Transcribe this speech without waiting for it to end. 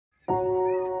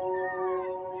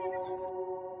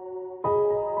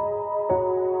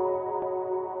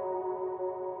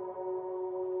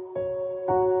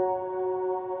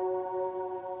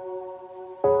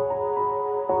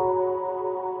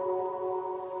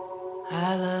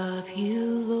I love you,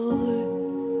 Lord.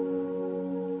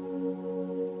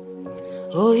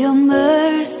 Oh, your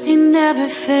mercy never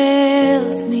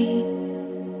fails me,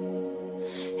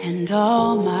 and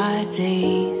all my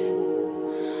days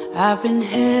I've been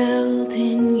held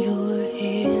in your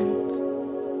hands.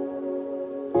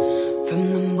 From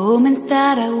the moment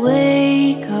that I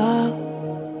wake up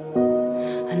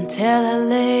until I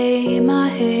lay my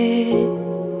head,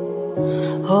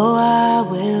 oh, I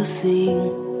will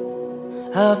sing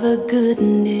of the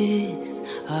goodness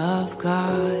of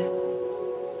God.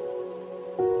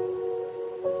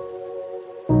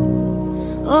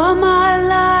 All my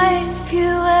life you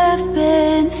have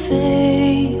been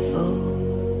faithful.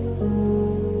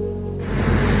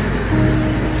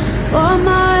 All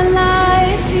my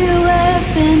life you have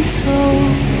been so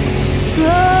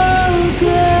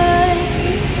good.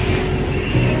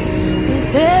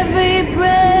 With every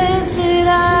breath that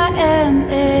I am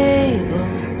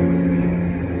able,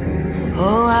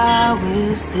 oh, I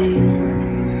will sing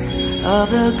of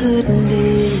the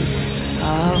goodness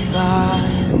of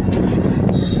God.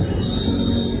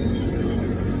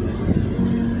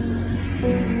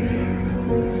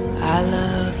 I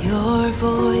love your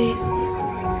voice.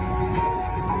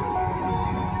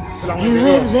 You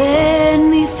have led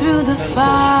me through the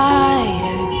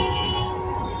fire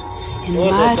in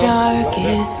my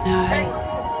darkest night.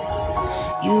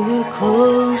 You were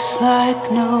close like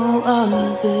no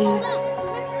other.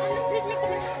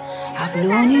 I've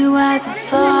known you as a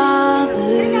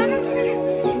father.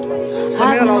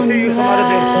 I've known you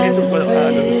as a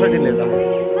friend.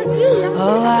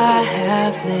 Oh, I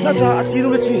have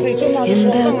lived in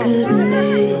the goodness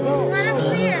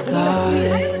of God.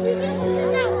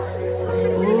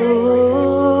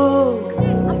 Oh,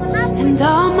 and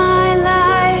all my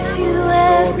life you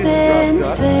have been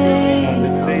faithful.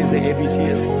 Today is the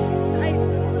ABTS,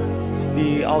 the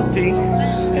outing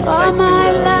and All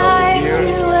my life here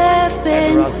you have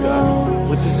been at Rajghat,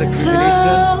 which is the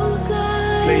culmination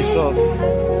place of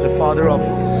the father of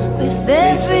with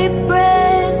every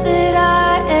breath that I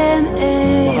am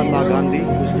Mahatma able. Gandhi,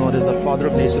 who is known as the father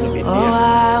of nation of India. Oh,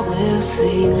 I will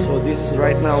sing So this is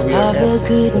right now we are of the at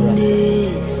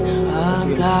goodness As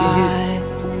you of can God.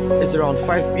 see, it's around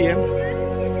 5 p.m.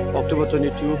 October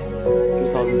 22,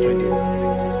 2020.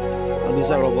 And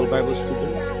these are all Bible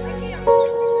students.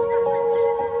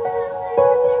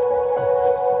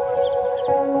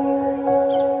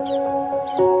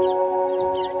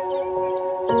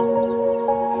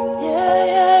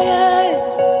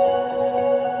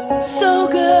 So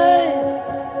good.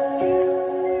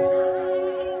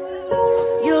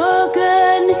 Your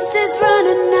goodness is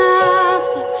running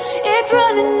after, it's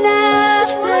running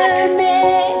after me.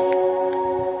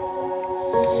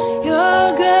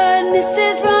 Your goodness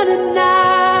is running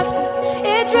after,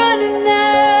 it's running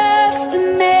after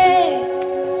me.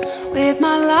 With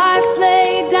my life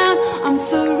laid down, I'm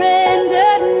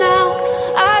surrendered now.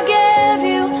 I give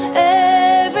you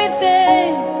everything.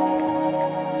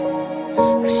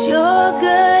 'Cause your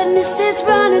goodness is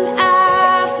running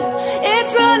after,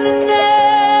 it's running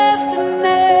after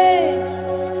me.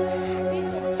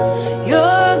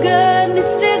 Your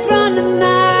goodness is running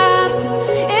after,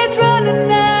 it's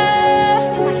running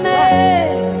after me.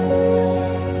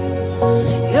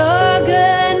 Your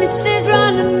goodness is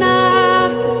running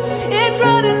after, it's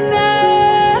running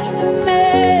after me.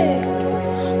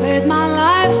 With my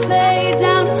life laid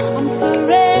down, I'm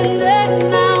surrendered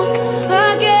now. I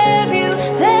give you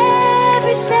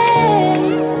everything.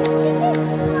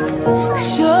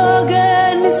 'Cause your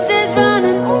goodness is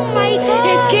running, oh my God,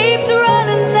 it keeps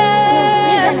running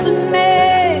after me.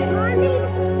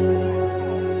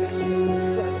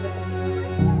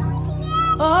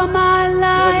 All my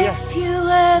life you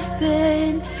have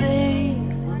been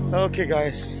faithful. Okay,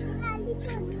 guys,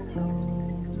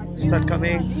 start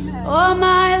coming. All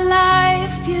my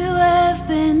life you have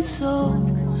been so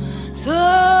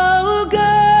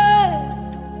good.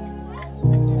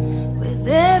 With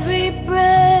every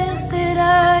breath that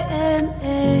I am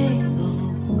able,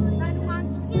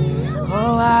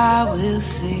 oh, I will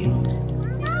sing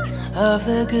of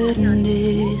the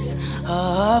goodness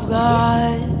of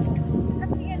God.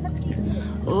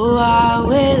 Oh, I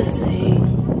will sing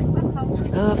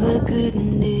of the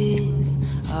goodness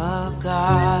of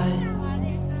God.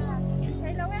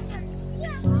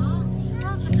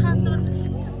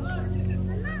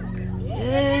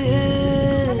 Yeah, yeah.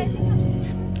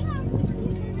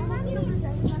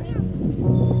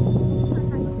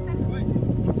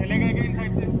 चले गए इन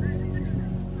side से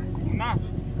ना,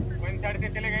 वो इन side से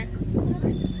चले गए,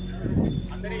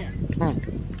 अंदर ही है।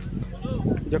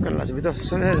 जो करना चाहिए तो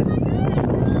सुने,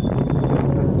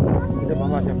 इधर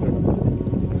बाबा से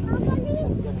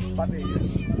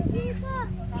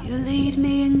Lead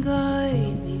me and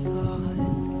guide me,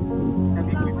 God.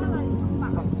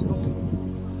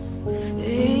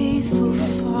 Faithful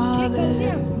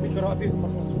Father,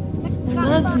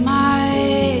 floods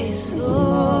my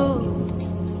soul.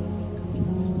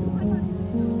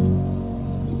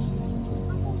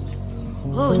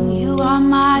 Oh, and you are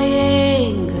my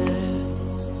anchor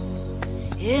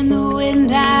in the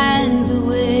wind and the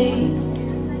wave.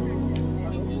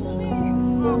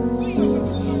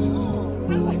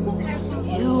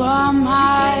 You are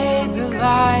my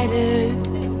provider.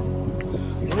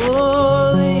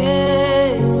 Oh,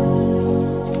 yeah.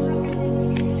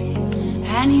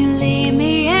 And you lead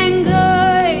me and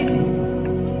guide me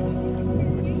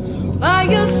by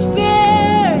your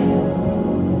Spirit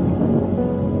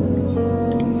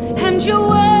and your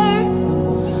word.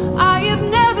 I have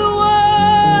never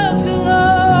walked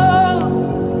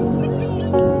alone.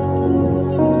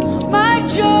 My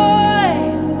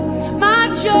joy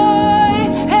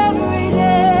every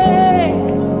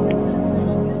day.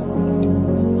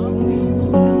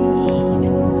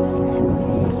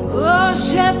 Oh,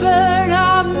 shepherd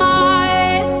of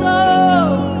my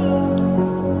soul.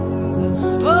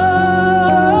 Oh,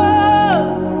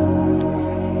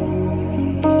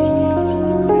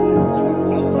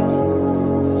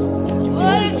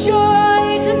 what a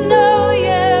joy to know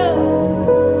you.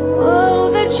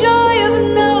 Oh, the joy of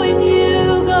knowing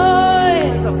you,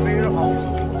 God. It's a prayer house.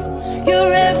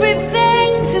 You're everything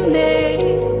to me.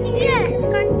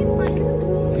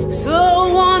 So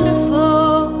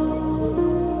wonderful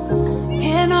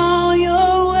in all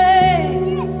your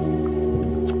ways.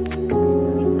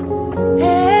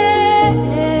 Hey,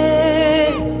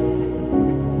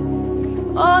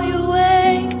 all your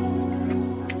ways.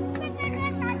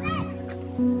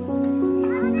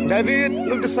 David,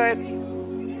 look this side.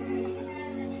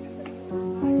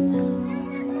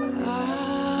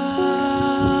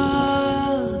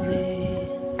 I'll be.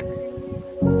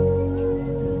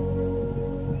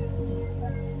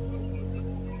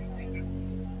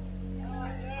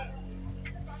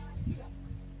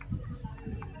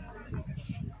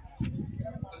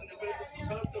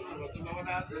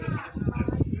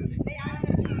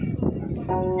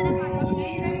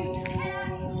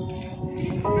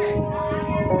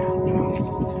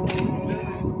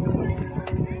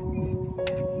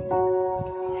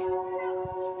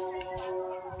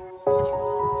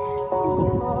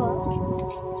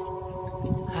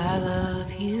 I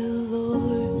love you,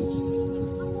 Lord.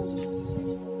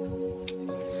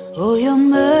 Oh, your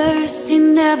mercy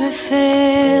never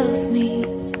fails me.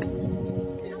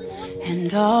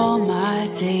 And all my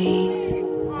days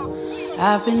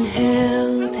I've been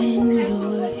held in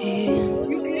your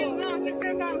hands.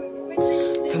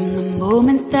 From the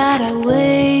moment that I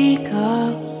wake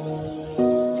up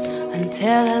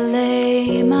until I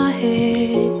lay my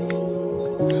head,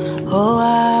 oh,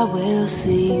 I will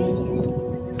sing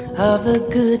of the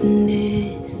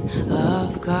goodness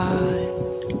of God.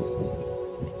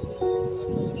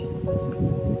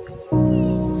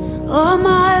 All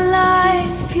my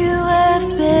life you have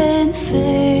been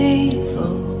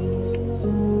faithful.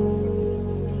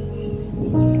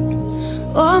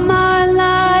 All my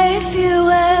life you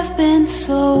have been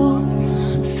so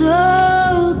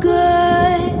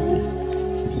good.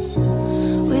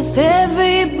 With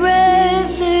every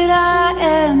breath that I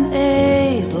am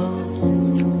able,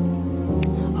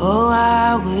 oh,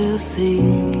 I will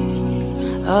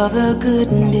sing of the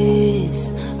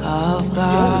goodness of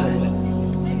God.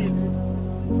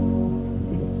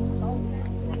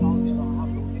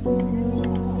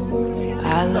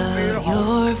 I love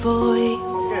your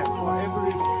voice.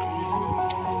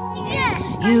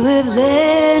 You have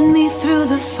led me through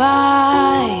the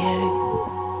fire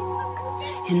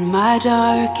in my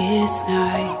darkest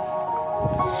night.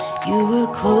 You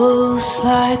were close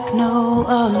like no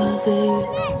other.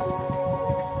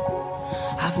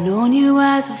 I've known you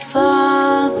as a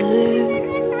father.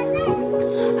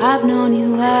 I've known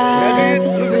you as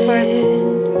a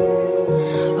friend.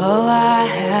 Oh, I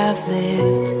have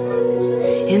lived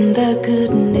in the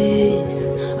goodness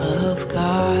of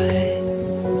God.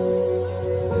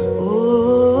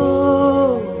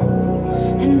 Oh,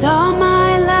 and all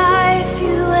my life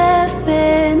you have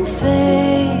been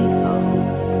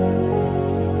faithful.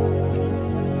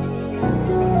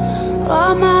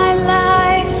 All my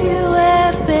life you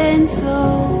have been so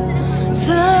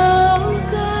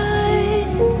good.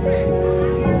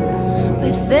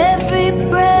 With every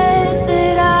breath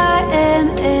that I am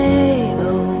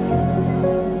able,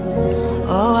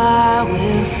 oh, I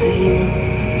will sing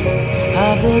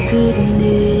of the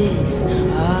goodness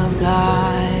of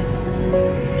God.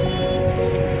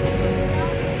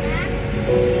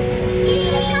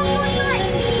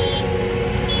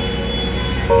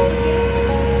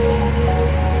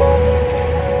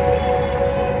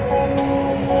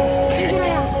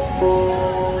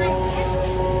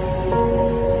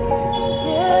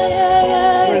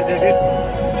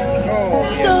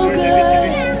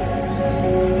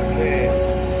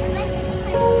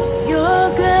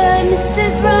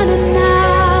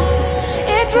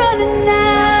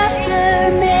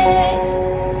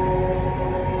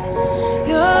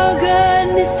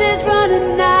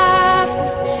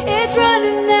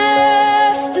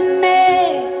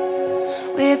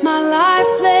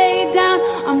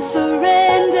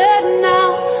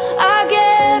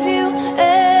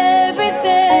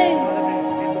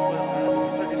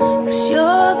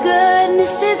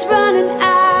 it's running